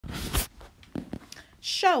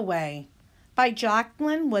Showway by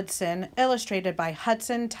Jacqueline Woodson, illustrated by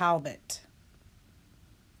Hudson Talbot.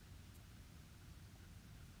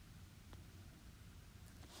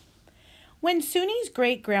 When Suni's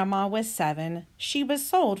great-grandma was 7, she was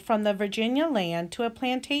sold from the Virginia land to a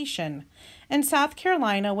plantation in South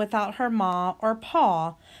Carolina without her ma or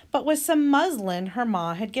pa, but with some muslin her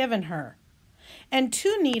ma had given her, and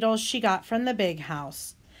 2 needles she got from the big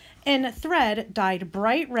house, and thread dyed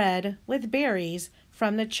bright red with berries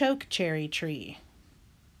from the chokecherry tree.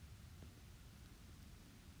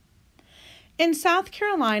 In South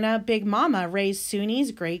Carolina, Big Mama raised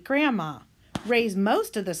Suni's great-grandma, raised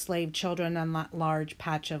most of the slave children on that large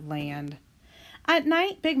patch of land. At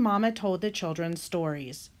night, Big Mama told the children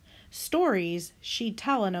stories. Stories she'd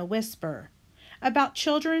tell in a whisper, about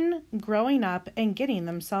children growing up and getting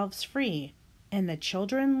themselves free. And the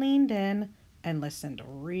children leaned in and listened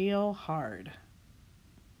real hard.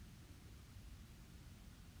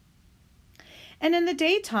 And in the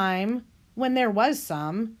daytime, when there was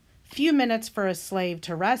some, few minutes for a slave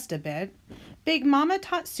to rest a bit, Big Mama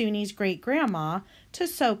taught Suni's great-grandma to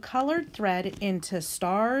sew colored thread into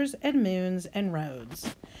stars and moons and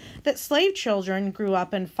roads that slave children grew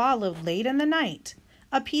up and followed late in the night,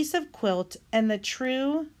 a piece of quilt and the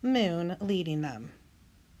true moon leading them.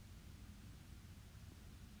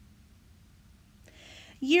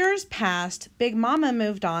 Years passed, Big Mama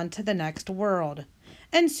moved on to the next world,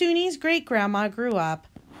 and Suni's great-grandma grew up,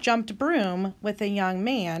 jumped broom with a young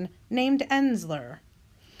man named Ensler,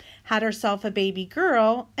 had herself a baby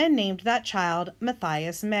girl and named that child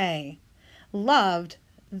Matthias May. Loved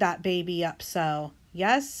that baby up so.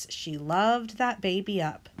 Yes, she loved that baby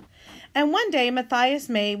up. And one day Matthias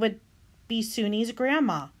May would be Suni's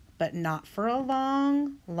grandma, but not for a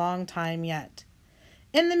long, long time yet.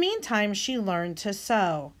 In the meantime, she learned to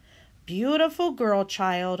sew. Beautiful girl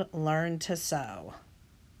child learned to sew.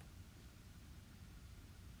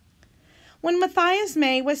 When Matthias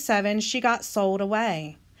May was 7, she got sold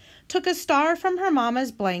away. Took a star from her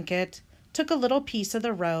mama's blanket, took a little piece of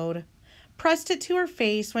the road, pressed it to her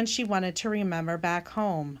face when she wanted to remember back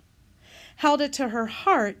home, held it to her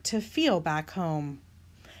heart to feel back home,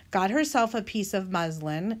 got herself a piece of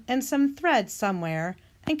muslin and some thread somewhere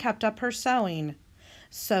and kept up her sewing.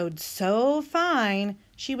 Sewed so fine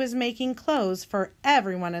she was making clothes for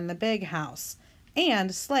everyone in the big house,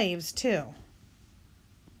 and slaves too.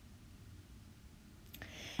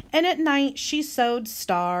 And at night she sewed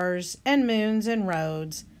stars and moons and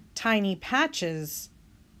roads, tiny patch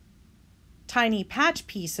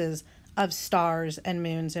pieces of stars and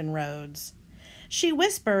moons and roads. She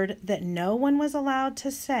whispered that no one was allowed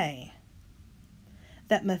to say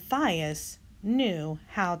that Matthias knew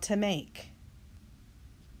how to make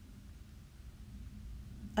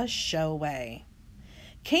a showway.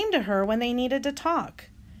 Came to her when they needed to talk.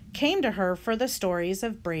 Came to her for the stories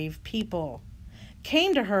of brave people.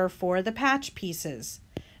 Came to her for the patch pieces,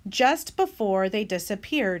 just before they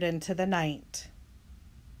disappeared into the night.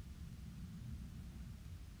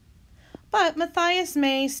 But Matthias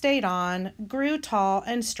May stayed on, grew tall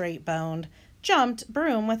and straight-boned, jumped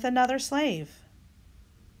broom with another slave.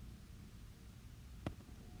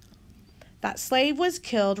 That slave was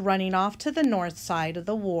killed running off to the north side of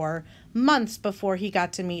the war months before he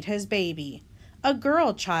got to meet his baby, a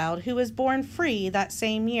girl child who was born free that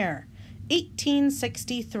same year,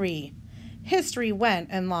 1863. History went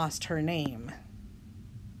and lost her name.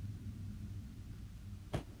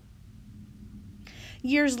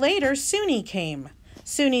 Years later, Suni came.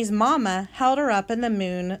 Suni's mama held her up in the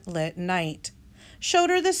moonlit night, showed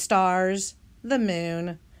her the stars, the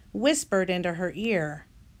moon, whispered into her ear,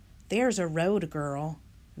 "There's a road, girl.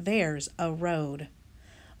 There's a road."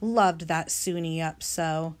 Loved that Suni up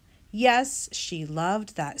so. Yes, she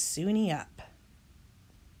loved that Suni up.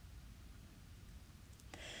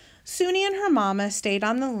 Suni and her mama stayed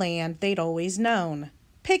on the land they'd always known,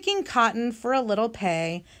 picking cotton for a little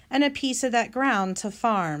pay and a piece of that ground to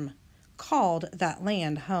farm, called that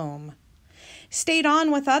land home. Stayed on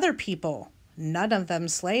with other people, none of them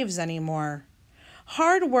slaves anymore.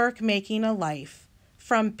 Hard work making a life,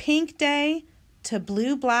 from pink day to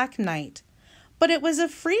blue-black night, but it was a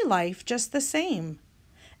free life just the same.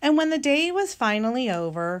 And when the day was finally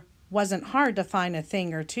over, wasn't hard to find a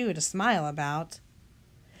thing or two to smile about.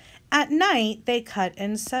 At night, they cut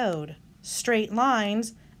and sewed, straight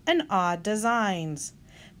lines and odd designs.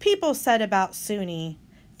 People said about Suni,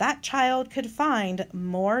 that child could find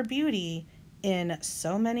more beauty in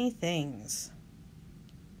so many things.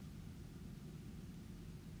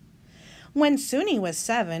 When Suni was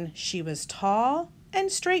 7, she was tall and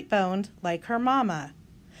straight-boned like her mama.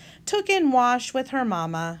 Took in wash with her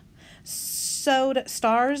mama, sewed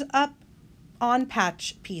stars up on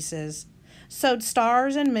patch pieces, sewed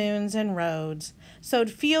stars and moons and roads,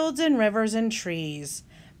 sewed fields and rivers and trees,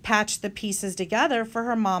 patched the pieces together for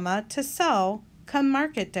her mama to sew come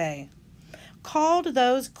market day. Called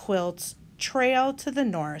those quilts Trail to the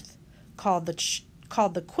North, called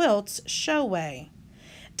the quilts Showway.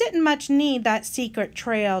 Didn't much need that secret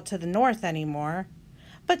trail to the north anymore,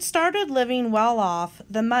 but started living well off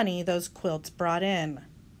the money those quilts brought in.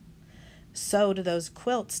 Sewed those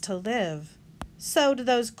quilts to live, sewed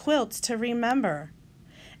those quilts to remember,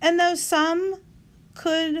 and though some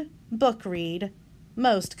could book read,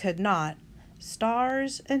 most could not,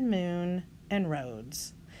 stars and moon and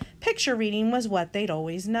roads. Picture reading was what they'd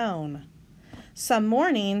always known. Some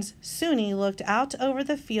mornings, Suni looked out over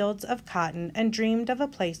the fields of cotton and dreamed of a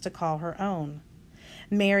place to call her own.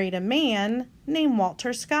 Married a man named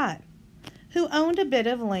Walter Scott, who owned a bit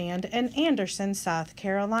of land in Anderson, South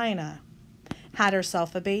Carolina. Had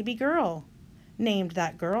herself a baby girl, named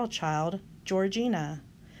that girl child Georgina.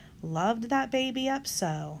 Loved that baby up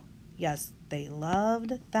so. Yes, they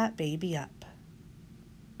loved that baby up.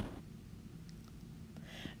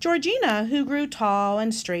 Georgina, who grew tall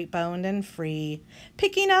and straight-boned and free,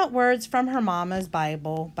 picking out words from her mama's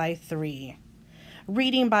Bible by 3,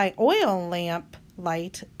 reading by oil lamp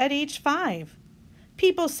light at age 5.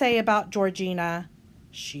 People say about Georgina,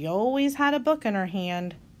 she always had a book in her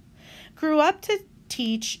hand. Grew up to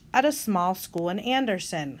teach at a small school in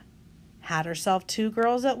Anderson. Had herself 2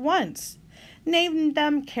 girls at once, named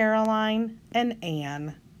them Caroline and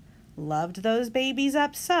Anne. Loved those babies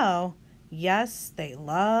up so. Yes, they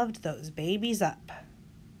loved those babies up.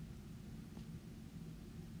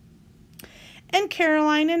 And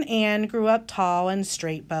Caroline and Anne grew up tall and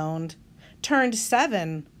straight-boned, turned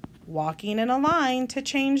 7, walking in a line to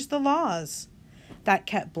change the laws that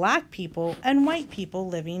kept black people and white people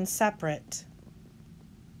living separate.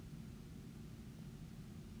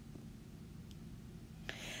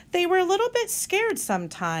 They were a little bit scared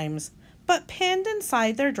sometimes, but pinned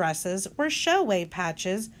inside their dresses were showway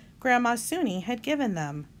patches Grandma Suni had given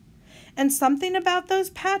them, and something about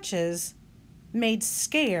those patches made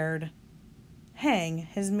Scared hang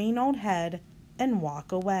his mean old head and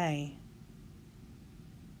walk away.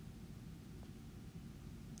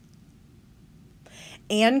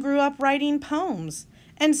 Anne grew up writing poems,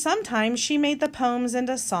 and sometimes she made the poems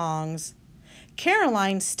into songs.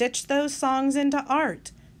 Caroline stitched those songs into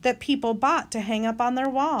art that people bought to hang up on their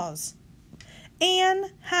walls.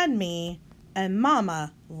 Anne had me, and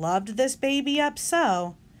Mama loved this baby up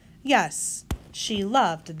so. Yes, she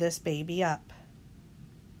loved this baby up.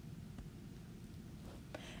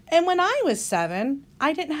 And when I was 7,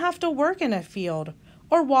 I didn't have to work in a field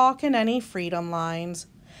or walk in any freedom lines,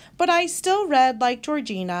 but I still read like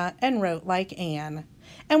Georgina and wrote like Anne.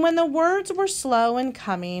 And when the words were slow in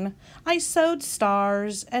coming, I sewed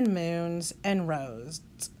stars and moons and roads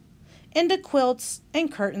into quilts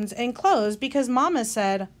and curtains and clothes because Mama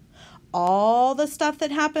said, all the stuff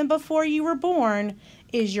that happened before you were born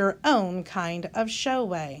is your own kind of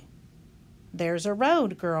showway. There's a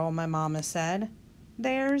road, girl, my mama said.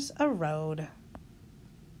 There's a road.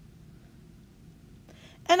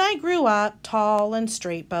 And I grew up tall and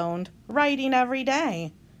straight-boned, writing every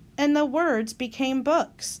day, and the words became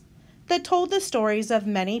books that told the stories of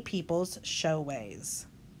many people's showways.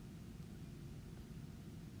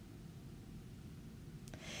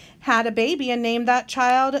 Had a baby and named that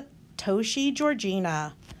child Toshi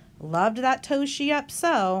Georgina. Loved that Toshi up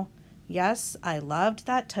so. Yes, I loved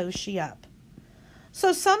that Toshi up.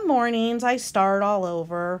 So some mornings I start all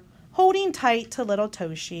over, holding tight to little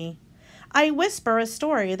Toshi. I whisper a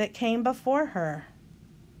story that came before her.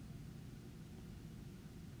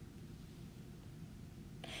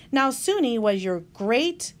 Now Suni was your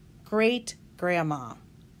great-great-grandma.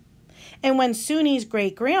 And when Suni's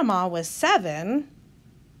great-grandma was 7,